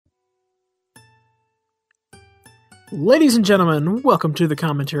Ladies and gentlemen, welcome to the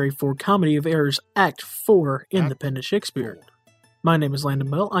commentary for Comedy of Errors Act 4 in the Pen of Shakespeare. My name is Landon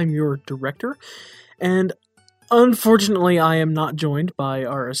Beall, I'm your director, and unfortunately I am not joined by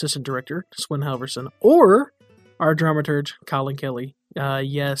our assistant director, Swin Halverson, or our dramaturge, Colin Kelly.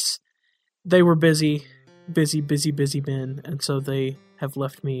 Yes, they were busy men, and so they have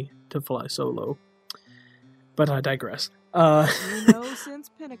left me to fly solo. But I digress.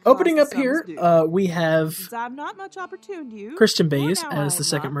 Opening up here, we have Christian Bays as the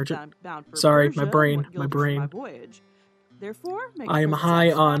second merchant. Sorry, my brain. I am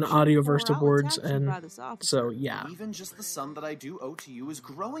high on Audioverse awards, and so yeah. Even just the sum that I do owe to you is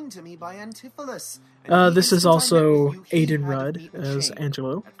growing to me by Antipholus. This is also Aidan Rudd as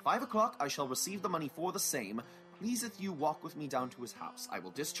Angelo. At 5 o'clock, I shall receive the money for the same. Pleaseth you walk with me down to his house. I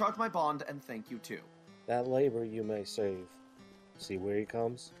will discharge my bond and thank you too. That labor you may save. See where he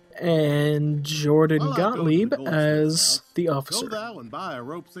comes? And Jordan Gottlieb as the officer. Go thou and buy a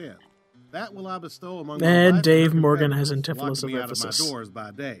rope's end. That will I bestow among and Dave Morgan as Antipholus of Ephesus.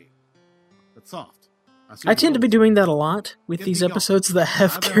 By day. But soft. I tend to be doing that a lot with these episodes that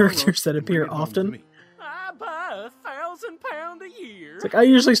have characters that appear often. I buy £1,000 a year. It's like I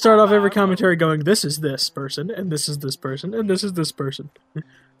usually start off every commentary going, this is this person, and this is this person, and this is this person.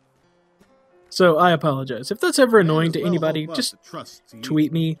 So I apologize. If that's ever annoying to anybody, just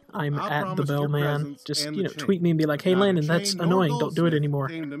tweet me. I'm at the Bellman. Just, tweet me and be like, hey Landon, that's annoying. Don't do it anymore.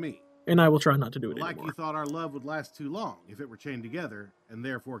 And I will try not to do it anymore. Like you thought our love would last too long if it were chained together, and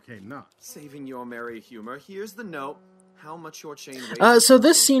therefore came not. Saving your merry humor, here's the note. How much your chain weighs. So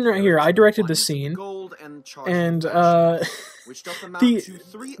this scene right here, I directed this scene, and the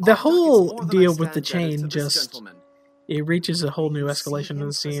whole deal with the chain just... It reaches a whole new escalation of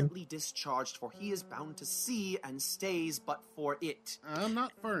the scene. Discharged, for he is bound to sea and stays but for it. I'm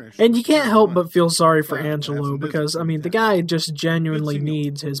not furnished. And you can't help but feel sorry for Angelo because, I mean, the guy just genuinely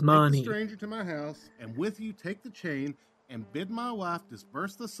needs his money. Take a stranger to my house, and with you take the chain, and bid my wife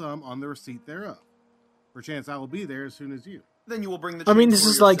disburse the sum on the receipt thereof. Perchance I will be there as soon as you. Then you will bring the chain. I mean, this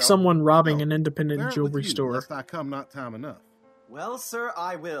is like someone robbing an independent jewelry store. Lest I come not time enough. Well, sir,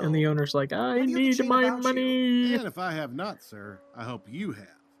 I will. And the owner's like, I need my money. And if I have not, sir, I hope you have.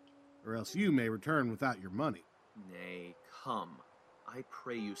 Or else you may return without your money. Nay, come. I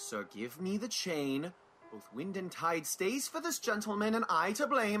pray you, sir, give me the chain. Both wind and tide stays for this gentleman, and I to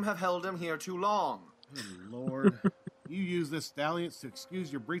blame have held him here too long. Good Lord. You use this dalliance to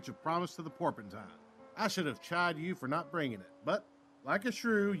excuse your breach of promise to the Porpentine. I should have chid you for not bringing it, but, like a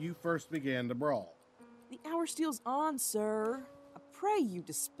shrew, you first began to brawl. The hour steals on, sir. Pray you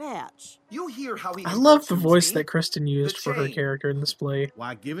dispatch. You hear how he I love the voice that Kristen used for her character in this play.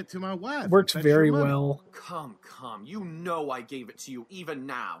 Why give it to my wife? Works very well. Come. You know I gave it to you even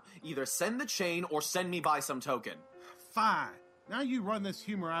now. Either send the chain or send me by some token. Fine. Now you run this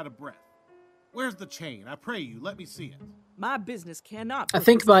humor out of breath. Where's the chain? I pray you, let me see it. My business cannot. I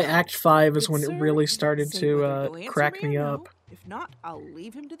think by Act 5 is when it really started to crack me up. If not, I'll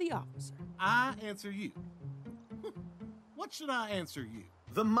leave him to the officer. I answer you. What should I answer you?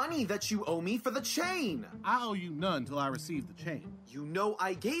 The money that you owe me for the chain. I owe you none till I receive the chain. You know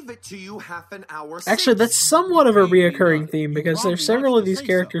I gave it to you half an hour since. Actually, that's somewhat of a reoccurring theme because there's several of these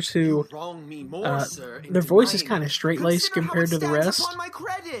characters who their voice is kind of straight-laced compared to the rest.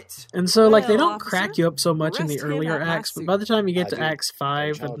 And so, like, they don't crack you up so much in the earlier acts, but by the time you get to Acts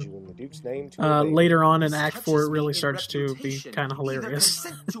 5 and later on in Act 4, it really starts to be kind of hilarious. Either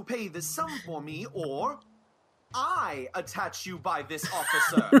consent to pay this sum for me, or I attach you by this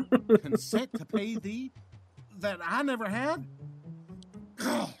officer. Consent to pay thee? That I never had?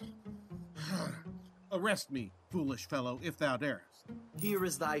 Arrest me, foolish fellow, if thou darest. Here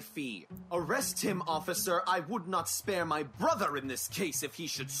is thy fee. Arrest him, officer. I would not spare my brother in this case if he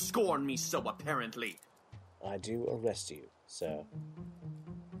should scorn me so apparently. I do arrest you, sir.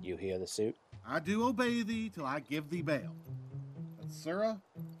 You hear the suit? I do obey thee till I give thee bail. But, sirrah,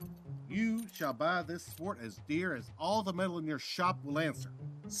 you shall buy this sport as dear as all the metal in your shop will answer.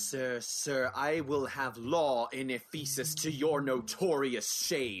 Sir, I will have law in Ephesus to your notorious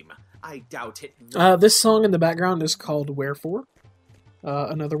shame. I doubt it not. This song in the background is called Wherefore.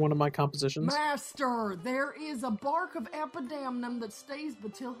 Another one of my compositions. Master, there is a bark of epidamnum that stays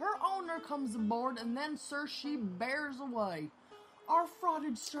but till her owner comes aboard, and then, sir, she bears away. Our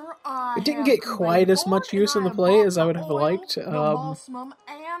frauded sir, it didn't get quite as much use in the play as I would have liked,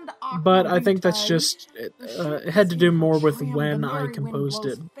 but I think that's just, it had to do more with when I composed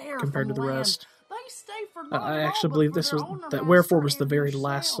it compared to the rest. I actually believe that Wherefore was the very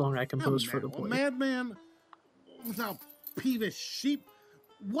last song I composed for the play. Madman, thou peevish sheep,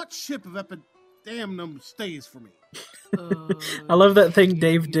 what ship of damn them stays for me. I love that thing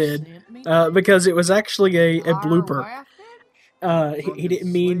Dave did, because it was actually a blooper. He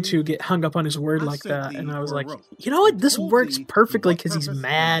didn't mean to get hung up on his word like that, and I was like, you know what, this works perfectly because he's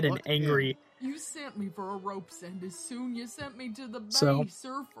mad and angry. You sent me for a rope's end as soon you sent me to the base, So,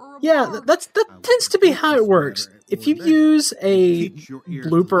 sir, for a yeah, bark. that tends to be how it works. If you use a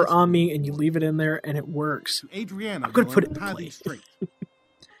blooper on me and you leave it in there and it works, Adriana, I'm gonna put it in tie play. these straight.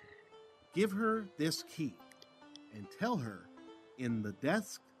 Give her this key and tell her in the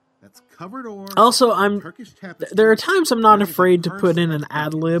desk that's covered or Also, Turkish tapestry, there are times I'm not there is a afraid to purse put in an that's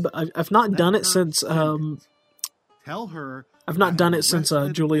ad broken. lib. I've not Let done it her since find it. Tell her I've not I done am it since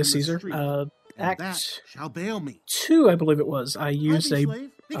arrested Julius in the Caesar. street, and that Act shall bail me. 2, I believe it was. I used Heavy a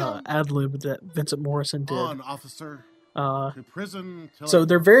slave, be gone. ad lib that Vincent Morrison did. On, officer. Uh, To prison till so I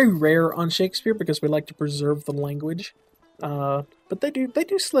they're come. very rare on Shakespeare because we like to preserve the language. But they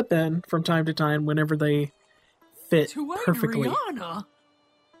do slip in from time to time whenever they fit To perfectly. Adriana?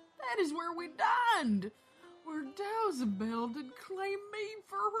 That is where we dined. Where Dowsabelle did claim me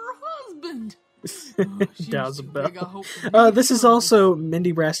for her husband. She's too Dowsabelle. big, I hope for me This is to also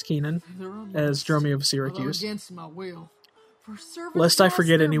Mindy Raskinen They're as unloosed, Dromio of although Syracuse. against my will. For servants Lest I must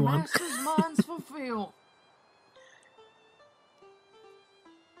forget their anyone. masters' minds fulfill.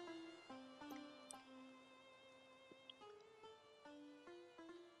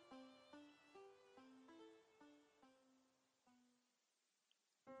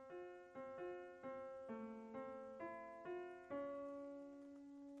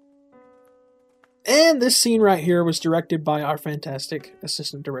 And this scene right here was directed by our fantastic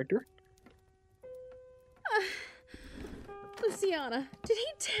assistant director. Luciana, did he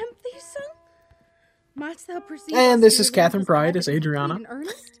tempt thee so? Mightst thou perceive And this is austere Catherine his Pride life as and Adriana. complete in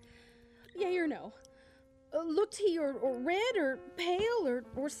earnest? Yea or no? Looked he or red or pale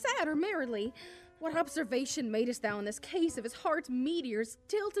or sad or merrily? What observation madest thou in this case of his heart's meteors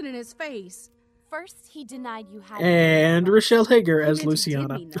tilted in his face? First, he denied you had And Rochelle Hager as He meant to did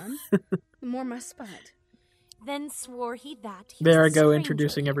Luciana. me none. The more my spite. Then swore he that he There I was a go, stranger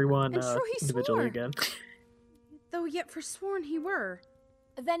introducing here. everyone And sure he individually swore. again. Though yet forsworn he were.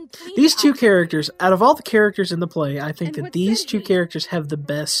 Then pleaded These two I characters, out of all the characters in the play, I think And that what these said two he? characters have the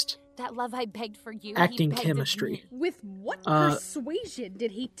best. that love I begged for you. Acting he begged chemistry. Of me. With what Uh, persuasion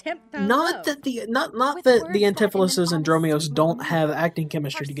did he tempt thy Not love? that the With that words the that in Antipholus and an Dromios honest don't moment have acting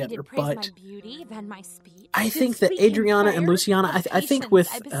chemistry First he together, did praise but my beauty, then my speech. I Did think that speak him Adriana and fair? Luciana, I think Patience, with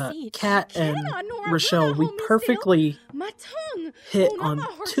I beseech. Kat and Cannot nor I Rochelle, will we hold me perfectly still. My tongue. hit Oh, now on my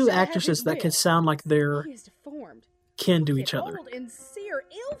heart two shall have actresses his that can will. sound like they're He is deformed. kin to Wicked, each other. Old and sere,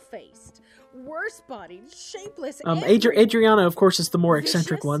 ill-faced, worse-bodied, shapeless. Adriana, of course, is the more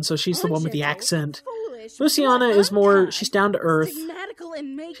eccentric Vicious, one, so she's the one with the ungentle, accent. foolish, Luciana blunt, is more, unkind, she's down to earth, stigmatical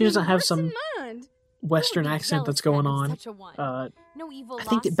in making, She doesn't have worse some in mind. Western Don't be accent that's jealous, going then, of on. such a one. No evil I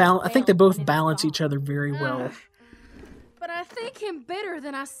think lost I think they failed both when it is balance gone. each other very well, Ugh. But I think him better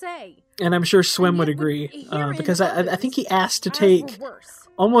than I say. and I'm sure Swim And would yet agree herein because I others think he asked to eyes take were worse.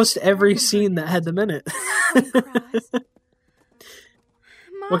 almost every Far from scene that had them in it. He cries.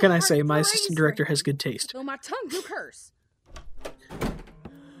 My What can I heart say? My prays assistant for director him, has good taste. though my tongue do curse.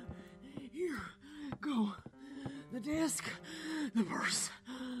 Here, go. The desk, the purse.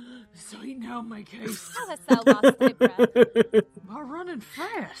 Sweeten out my case How hast thou lost thy breath? by running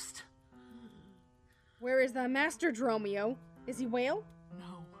fast. Where is thy master, Dromio? Is he well?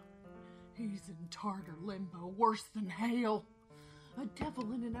 No, he's in Tartar limbo, worse than hell. A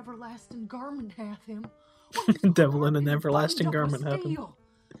devil in an everlasting garment hath him. Devil in an Heart everlasting burned up garment with hath him. steel.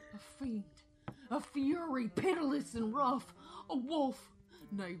 A fiend, a fury, pitiless and rough, a wolf,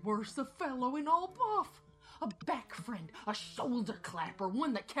 nay worse, a fellow in all buff. A back friend, a shoulder clapper,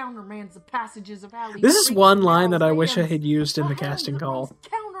 one that countermands the passages of alley. This is streets one and line narrow that I wish I lanes. had used in A the hand casting that call. runs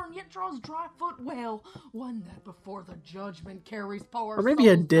counter and yet draws dry foot well. One that before the judgment carries power. Or maybe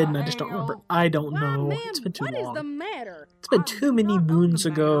I souls did to and I just don't remember. hell. I don't Why, know. man, It's been too what is the long. matter? It's been I too do many not know moons the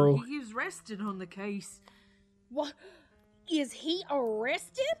matter. ago. He is rested on the case. What? Is he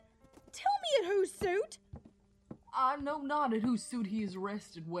arrested? Tell me in whose suit? I know not at whose suit he is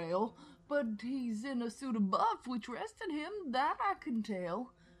arrested well, but he's in a suit of buff which rested him, that I can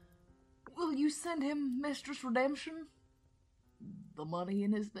tell. Will you send him Mistress Redemption? The money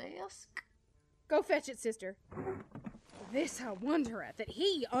in his desk? Go fetch it, sister. This I wonder at, that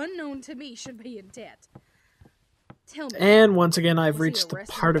he, unknown to me, should be in debt. Tell me. And once again, I've Was he reached the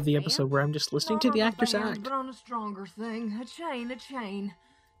arrested part with of the a band? episode where I'm just listening Not to on the a actors band, act. But on a stronger thing. A chain, a chain.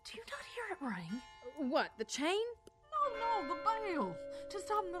 Do you not hear it ring? What, the chain? No, the bell. 'Tis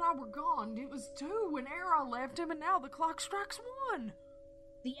time that I were gone. It was 2 when ere I left him, and now the clock strikes 1.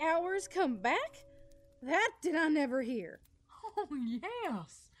 The hours come back? That did I never hear. Oh,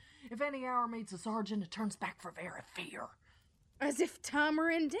 yes. If any hour meets a sergeant, it turns back for very fear. As if time were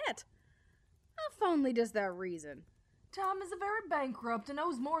in debt. How fondly does thou reason? Time is a very bankrupt and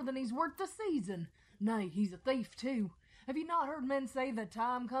owes more than he's worth this season. Nay, he's a thief, too. Have you not heard men say that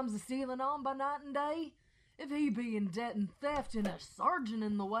time comes a-stealing on by night and day? If he be in debt and theft and a sergeant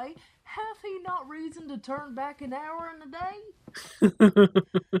in the way, hath he not reason to turn back an hour and a day?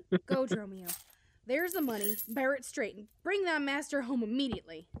 Go, Dromio. There's the money. Bear it straight and bring thy master home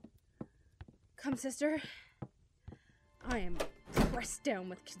immediately. Come, sister. I am pressed down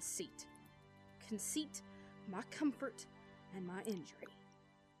with conceit. Conceit, my comfort, and my injury.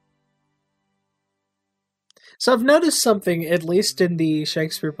 So I've noticed something, at least in the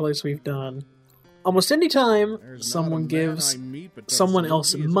Shakespeare plays we've done. Almost any time someone gives someone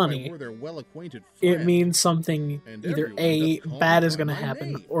else money, it means something either A, bad is going to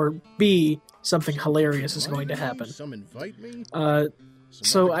happen, or B, something hilarious is going to happen.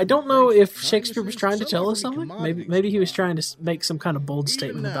 So I don't know if Shakespeare was trying to tell us something. Maybe he was trying to make some kind of bold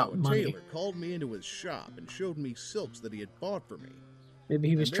statement about money. Taylor called me into his shop and showed me silks that he had bought for me. Maybe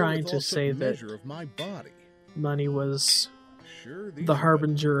he was trying to say that money was the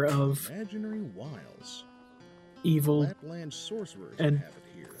harbinger of evil and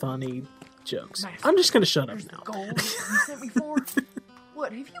funny jokes. I'm just going to shut up now. Gold you sent me for?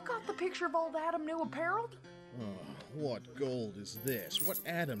 What, have you got the picture of old Adam new apparelled? Oh, what gold is this? What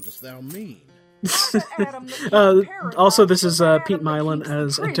Adam dost thou mean? Also, this is Pete Milan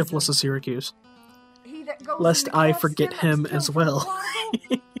as Antipholus of Syracuse. Lest I forget him as well.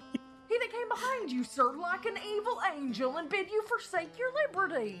 He that came behind you, sir, like an evil angel, and bid you forsake your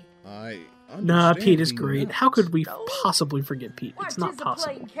liberty. Nah, Pete is great. How could we possibly forget Pete? It's not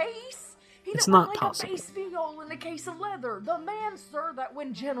possible. It's not possible. A bass viol in a case of leather. The man, sir, that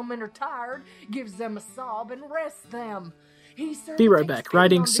when gentlemen are tired, gives them a sob and rests them. Be right back.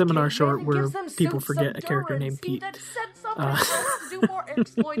 Writing seminar short where people forget a character named Pete. That sets up to do more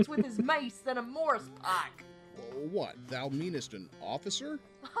exploits with his mace than a Morris pike. What, thou meanest an officer?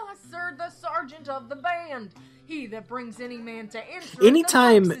 Ah, sir, the sergeant of the band. He that brings any man to enter.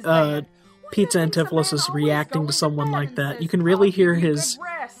 Anytime Pete's Antipholus is reacting to someone like that, you can really hear his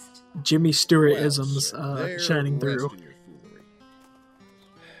Jimmy Stewart-isms shining through.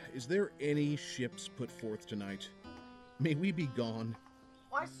 Is there any ships put forth tonight? May we be gone?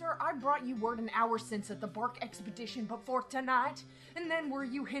 Why, sir, I brought you word an hour since at the bark expedition put forth tonight, and then were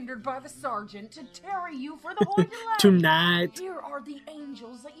you hindered by the sergeant to tarry you for the hoy delay. Tonight. Here are the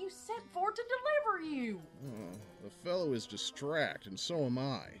angels that you sent for to deliver you. Oh, the fellow is distract, and so am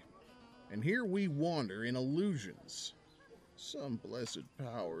I. And here we wander in illusions. Some blessed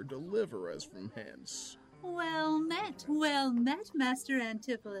power deliver us from hence. Well met, Master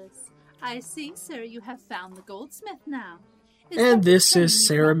Antipholus. I see, sir, you have found the goldsmith now. And this is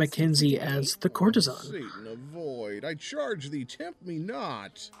Sarah Mackenzie as the courtesan. Satan avoid, I charge thee, tempt me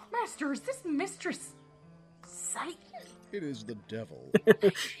not. Master, is this Mistress Satan? It is the devil.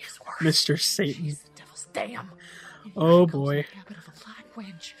 Mr. Satan. She's the devil's dam. Oh boy. Habit of a light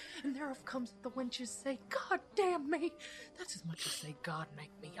wench, and thereof comes the wenches say, God damn me. That's as much as say, God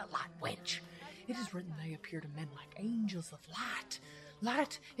make me a light wench. It is written they appear to men like angels of light.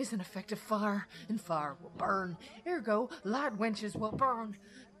 Light is an effect of fire, and fire will burn. Ergo, light wenches will burn.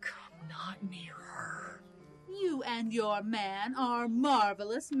 Come not near her. You and your man are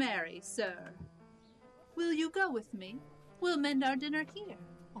marvelous merry, sir. Will you go with me? We'll mend our dinner here.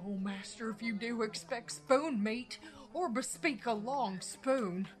 Oh, master, if you do expect spoon meat, or bespeak a long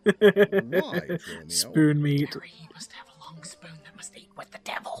spoon. Why, Dromio? Spoon meat. He must have a long spoon that must eat with the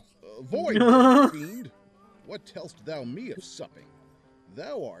devil. Void, fiend! What tell'st thou me of supping?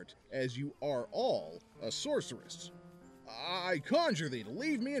 Thou art, as you are all, a sorceress. I conjure thee to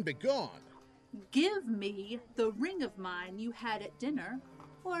leave me and begone. Give me the ring of mine you had at dinner,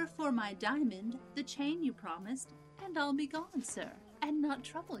 or for my diamond, the chain you promised, and I'll be gone, sir, and not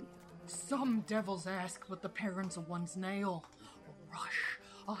trouble you. Some devils ask what the parents of one's nail. A rush,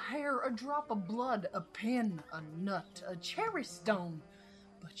 a hair, a drop of blood, a pin, a nut, a cherry stone.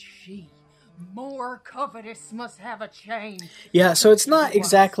 But she, more covetous, must have a chain. Yeah, so it's not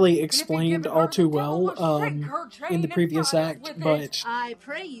exactly explained all too well in the previous act, but I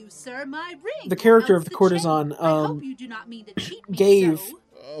pray you, sir, my ring. the character of the courtesan gave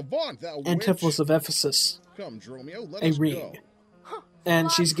Antipholus of Ephesus Come, Dromio, let a us ring. go.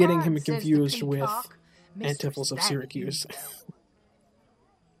 And she's getting him confused with Antipholus of Syracuse.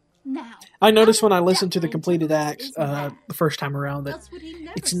 Now, I noticed when I listened to the completed act the first time around that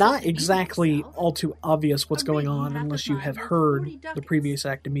it's not exactly all too obvious what's going on unless you have heard the previous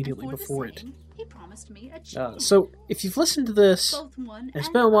act immediately before it. So if you've listened to this, and it's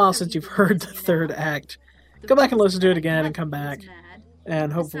been a while since you've heard the third act, go back and listen to it again and come back,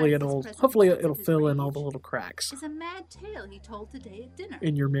 and hopefully it'll fill in all the little cracks is a mad tale he told today at dinner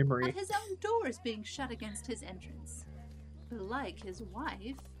in your memory. of his own doors being shut against his entrance. Like his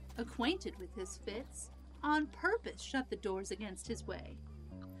wife, acquainted with his fits, on purpose shut the doors against his way.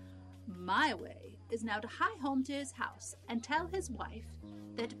 My way is now to hie home to his house and tell his wife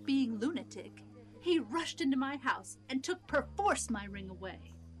that, being lunatic, he rushed into my house and took perforce my ring away.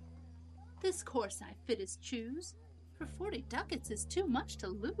 This course I fit as choose, for 40 ducats is too much to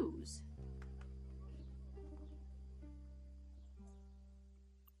lose.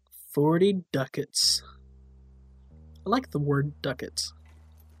 40 ducats. I like the word ducats.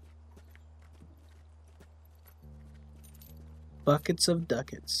 Buckets of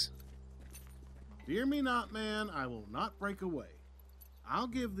ducats. Fear me not, man, I will not break away. I'll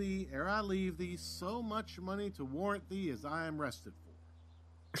give thee, ere I leave thee, so much money to warrant thee as I am rested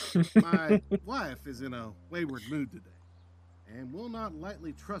for. My wife is in a wayward mood today, and will not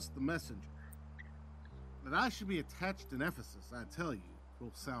lightly trust the messenger. That I should be attached in Ephesus, I tell you,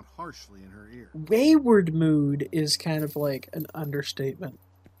 will sound harshly in her ear. Wayward mood is kind of like an understatement.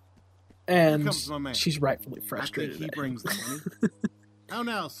 And Here comes my man. She's rightfully frustrated. I think he at brings him. the money. How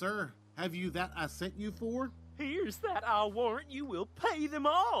now, sir? Have you that I sent you for? Here's that I'll warrant you will pay them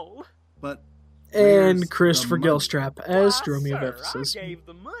all. But And where's Christopher the money? Gilstrap as Why, Dromio of sir, Ephesus. I gave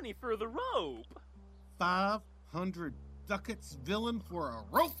the money for the rope. 500 ducats, villain, for a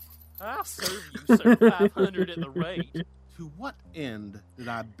rope? I'll serve you, sir, 500 at the rate. To what end did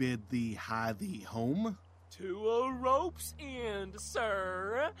I bid thee hie thee home? To a rope's end,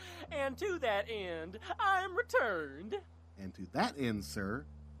 sir. And to that end, I am returned. And to that end, sir,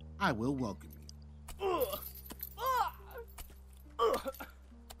 I will welcome you. Ugh. Ah. Ugh.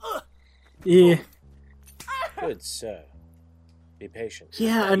 Ugh. Yeah. Good sir. Be patient.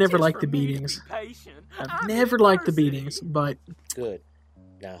 Yeah, I never Tis liked for the me to be beatings. patient. I've I'm never in liked the mercy. beatings, but Good.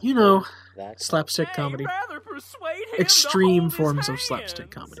 Now, you know, hold that slapstick Nay, comedy. rather persuade him to Extreme hold his forms of hands. slapstick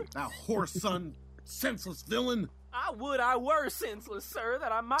comedy. Thou whoreson, senseless villain! I would I were senseless, sir,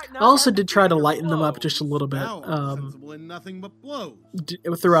 that I might not. I also have did try to your lighten them up blows. just a little bit Thou art sensible in nothing but blows.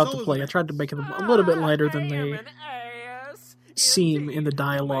 throughout So the is play. I that. tried to make them a little bit lighter than I they am an ass. seem Indeed, in the you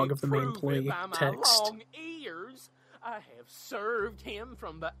dialogue may of the main prove play it by my text. long ears. I have served him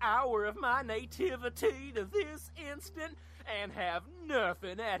from the hour of my nativity to this instant, and have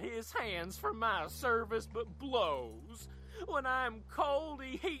nothing at his hands for my service but blows. When I'm cold,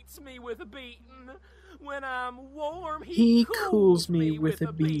 he heats me with a beating. When I'm warm, he cools me with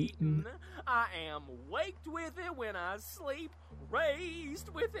a beating. I am waked with it when I sleep, raised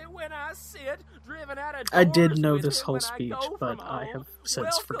with it when I sit, driven out of doors I did know with this it whole when I speech, go but from I home, have since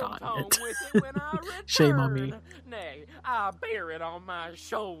welcomed forgotten home it. with it when I Shame on me. return. Nay, I bear it on my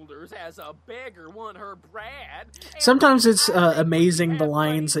shoulders as a beggar won her brad. And Sometimes it's I think amazing you the have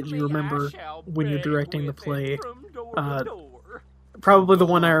lines that praised you me, I remember shall when you're beg directing the with it play. from door Uh, to door. Probably the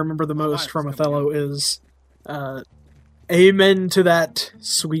one I remember the most from Othello is Amen to that,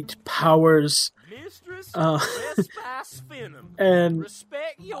 sweet powers. Mistress, Uh, trespass venom. and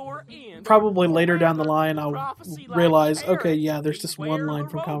Respect your end. probably Or later down the rather, line I'll prophecy like realize, Aaron, okay, yeah, there's this one beware line the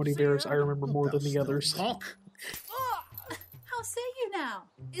from Comedy rope's Bears I end. remember more than the others. Talk. How say you now?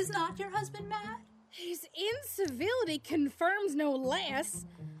 Is not your husband mad? His incivility confirms no less.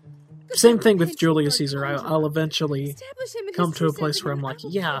 Same thing with Julius Caesar. I'll eventually Establish him in come his to a true place sense where of I'm humor. like, I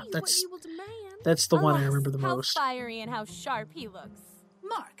will yeah, pay what that's he will demand. the one I Alas, remember the how most. fiery and how sharp he looks.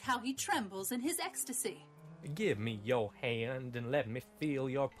 Mark how he trembles in his ecstasy. Give me your hand and let me feel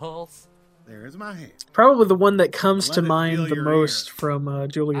your pulse. There is my hand. Probably the one that comes Let to it mind feel the your most ear. from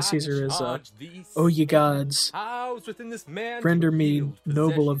Julius I Caesar is, charge thee, "O ye Satan, gods, house within this man render to me yield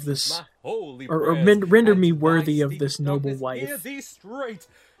noble of possessions this, my holy or breast, render and me to worthy thy of this steep noble darkness hear wife." thee straight.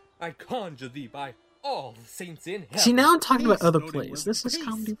 I conjure thee by all the saints in heaven. See, now I'm talking about Peace, other Lord, plays. This is peace.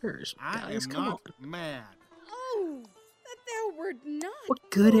 Comedy Bears, I guys. am Come not on. mad. Oh, that thou wert not.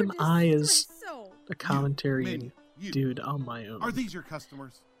 What good am Lord, I destroy as soul. a commentary Minion, you. dude on my own? Are these your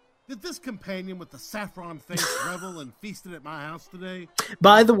customers? Did this companion with the saffron face revel and feasted at my house today?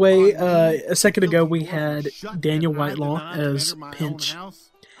 By the way, Upon me, a second ago we guilty doors had were shut, Daniel and I Whitelaw denied to as enter my own Pinch,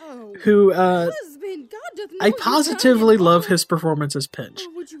 house? Oh, who husband, God doth know I you done positively it love all. his performance as Pinch.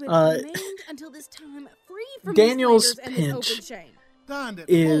 Or would you have Uh, remained until this time free from Daniel's these slanders and this Pinch open shame? Dined at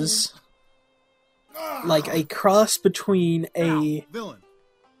is home. like a cross between a Now, villain,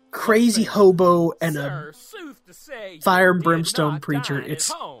 crazy hobo and Sir, a sooth to say, fire you and did brimstone not preacher. dine at It's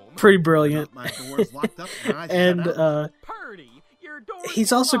home. pretty brilliant. My door's locked up and I And shut out. Purdy, your door's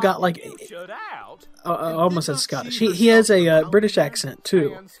he's also locked got and like you shut out. I almost said Scottish. He has a British accent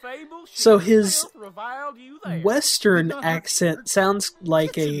too. So his Western accent sounds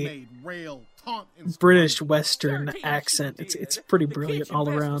like a British Western accent. It's pretty brilliant all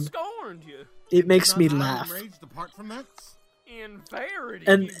around. It makes me laugh.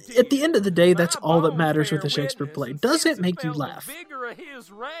 And at the end of the day, that's all that matters with a Shakespeare play. Does it make you laugh?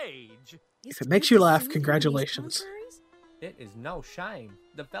 If it makes you laugh, congratulations. It is no shame.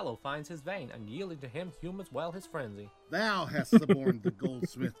 The fellow finds his vein, and yielding to him humors well his frenzy. Thou hast suborned the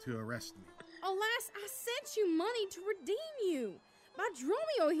goldsmith to arrest me. Alas, I sent you money to redeem you. By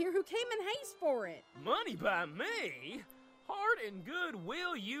Dromio here who came in haste for it. Money by me? Heart and good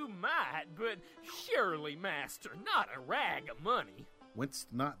will you might, but surely, master, not a rag of money. Went'st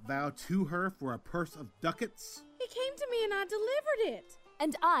not thou to her for a purse of ducats? He came to me and I delivered it.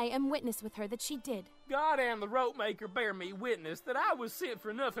 And I am witness with her that she did. God and the rope maker bear me witness that I was sent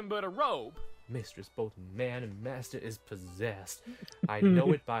for nothing but a rope. Mistress, both man and master, is possessed. I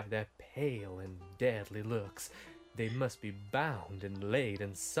know it by their pale and deadly looks. They must be bound and laid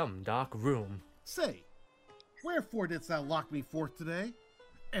in some dark room. Say, wherefore didst thou lock me forth today?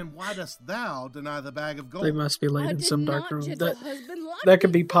 And why dost thou deny the bag of gold? They must be laid in some dark room. That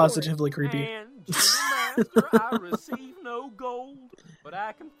could be positively creepy. And, master, I receive no gold, but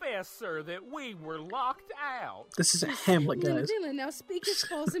I confess, sir, that we were locked out. This is a Hamlet, guys. Dylan, now speak as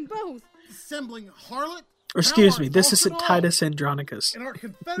falls in both. Dissembling harlot? Or excuse me, this isn't Titus Andronicus. And art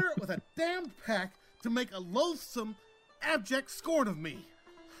confederate with a damned pack to make a loathsome, abject scorn of me.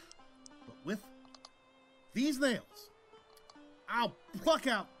 But with these nails, I'll pluck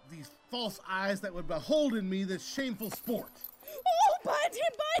out these false eyes that would behold in me this shameful sport. Oh, bind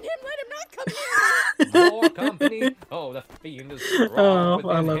him, let him not come near me. More company? Oh, the fiend is strong. Oh,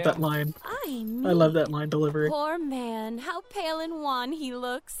 I love that line. I love that line delivery. Poor man, how pale and wan he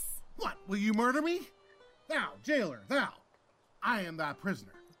looks. What, will you murder me? Thou, jailer, thou. I am thy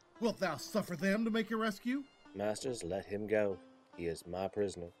prisoner. Wilt thou suffer them to make your rescue? Masters, let him go. He is my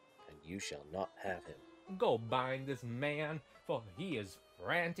prisoner, and you shall not have him. Go bind this man, for he is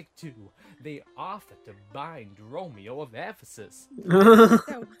frantic too. They offer to bind Romeo of Ephesus.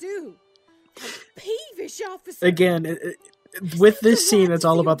 Thou do. How peevish officer. Again, with this scene, it's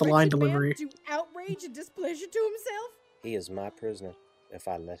all about the line delivery. Do outrage and displeasure to himself? He is my prisoner. If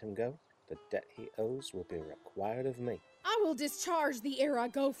I let him go, the debt he owes will be required of me. I will discharge thee ere I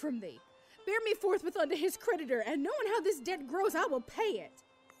go from thee. Bear me forthwith unto his creditor, and knowing how this debt grows, I will pay it.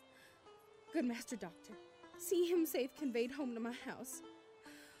 Good Master Doctor, see him safe conveyed home to my house.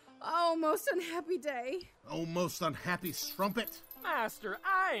 Oh, most unhappy day. Oh, most unhappy strumpet. Master,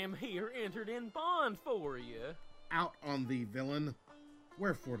 I am here entered in bond for you. Out on thee, villain.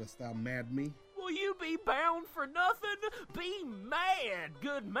 Wherefore dost thou mad me? Will you be bound for nothing? Be mad,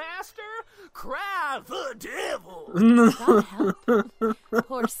 good master. Cry the devil. God help them.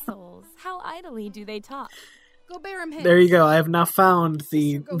 Poor souls. How idly do they talk. Go bear him hence. There you go. I have now found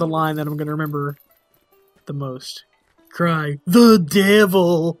the line that I'm going to remember the most. Cry the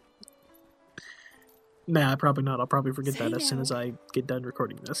devil. Nah, probably not. I'll probably forget that as soon as I get done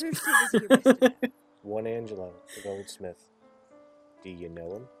recording this. One Angelo, the goldsmith. Do you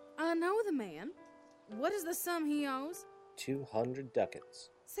know him? I know the man. What is the sum he owes? 200 ducats.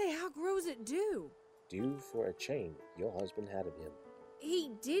 Say, how grows it due? Due for a chain your husband had of him.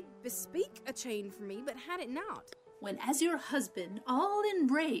 He did bespeak a chain for me, but had it not. When as your husband, all in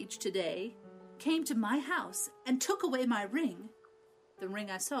rage today, came to my house and took away my ring, the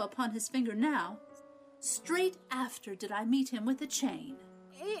ring I saw upon his finger now, straight after did I meet him with a chain.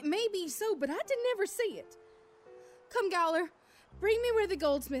 It may be so, but I did never see it. Come, Gowler, bring me where the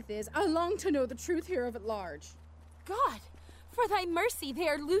goldsmith is. I long to know the truth hereof at large. God, for thy mercy they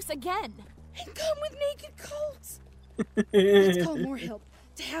are loose again. And come with naked colts. Let's call more help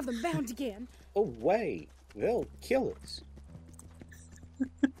to have them bound again. Oh, wait. They'll kill us.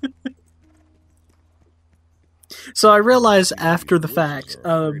 So I realized after the fact,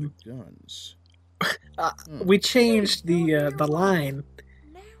 we changed the line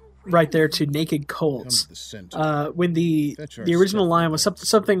right there to naked colts. When the original line was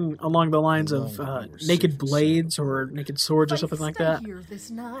something along the lines of naked blades or naked swords or something like that.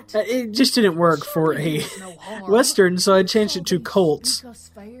 It just didn't work for a Western, so I changed it to colts,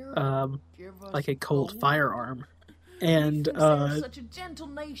 like a Colt firearm. And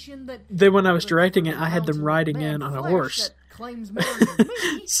then when I was directing it, I had them riding in on a horse.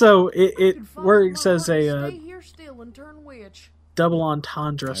 So it where it says a double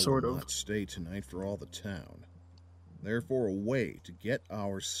entendre, I sort will of. not stay tonight for all the town. Therefore, a way to get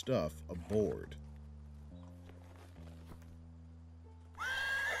our stuff aboard.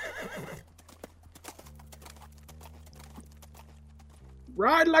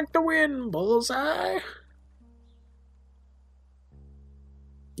 Ride like the wind, bullseye.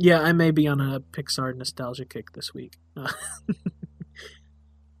 Yeah, I may be on a Pixar nostalgia kick this week.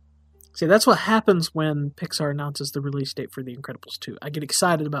 See, that's what happens when Pixar announces the release date for The Incredibles 2. I get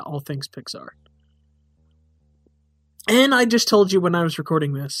excited about all things Pixar. And I just told you when I was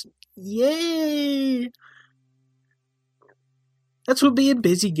recording this. Yay! That's what being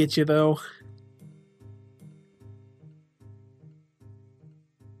busy gets you, though.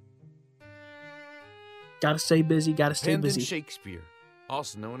 Gotta stay busy, gotta stay Landon busy. Shakespeare,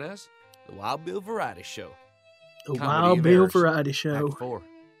 also known as the Wild Bill Variety Show. The Comedy Wild of Bill Errors, Variety Show. Act 4.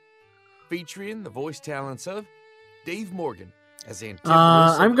 Featuring the voice talents of Dave Morgan as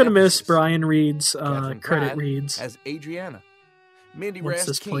Antipholus I'm of gonna miss Ephesus, Brian Reed's Catherine credit Pratt reads. as Adriana, Mindy Once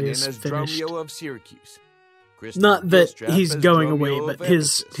this play Raskinen is as finished. Dromio of Syracuse, Christopher Not that Gilstrap he's as going Dromio away, of but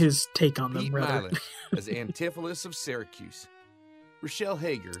his Ephesus, take on them, Pete rather. Milan as Antipholus of Syracuse, Rochelle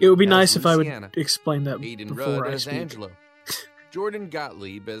Hager It would be as nice if I Luciana, would explain that Aiden before Rudd I as speak. Angelo, Jordan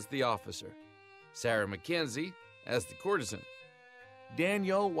Gottlieb as the officer, Sarah McKenzie as the courtesan,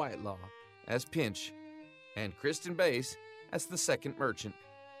 Danielle Whitelaw as Pinch, and Kristen Bass as the second merchant.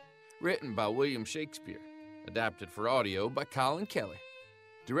 Written by William Shakespeare, adapted for audio by Colin Kelly,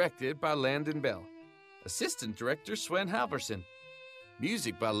 directed by Landon Beall, assistant director Sven Halverson,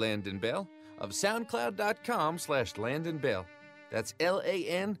 music by Landon Beall of soundcloud.com/Landon Beall. That's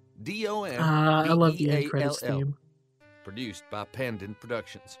LANDON. I love the end credits theme. Produced by Pandon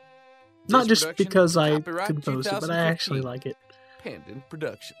Productions. Not This just production, because I copyright composed it, but I actually 2015. like it. Pandon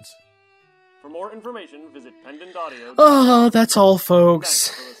Productions. For more information, visit pendantaudio.com. Oh, that's all,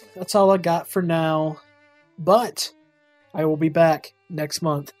 folks. That's all I got for now. But I will be back next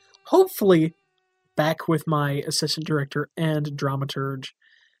month. Hopefully, back with my assistant director and dramaturge.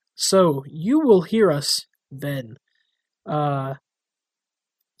 So, you will hear us then. Yeah,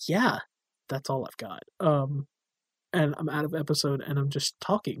 that's all I've got. And I'm out of episode, and I'm just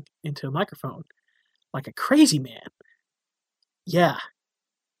talking into a microphone like a crazy man. Yeah.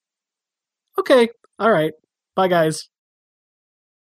 Okay, alright. Bye, guys.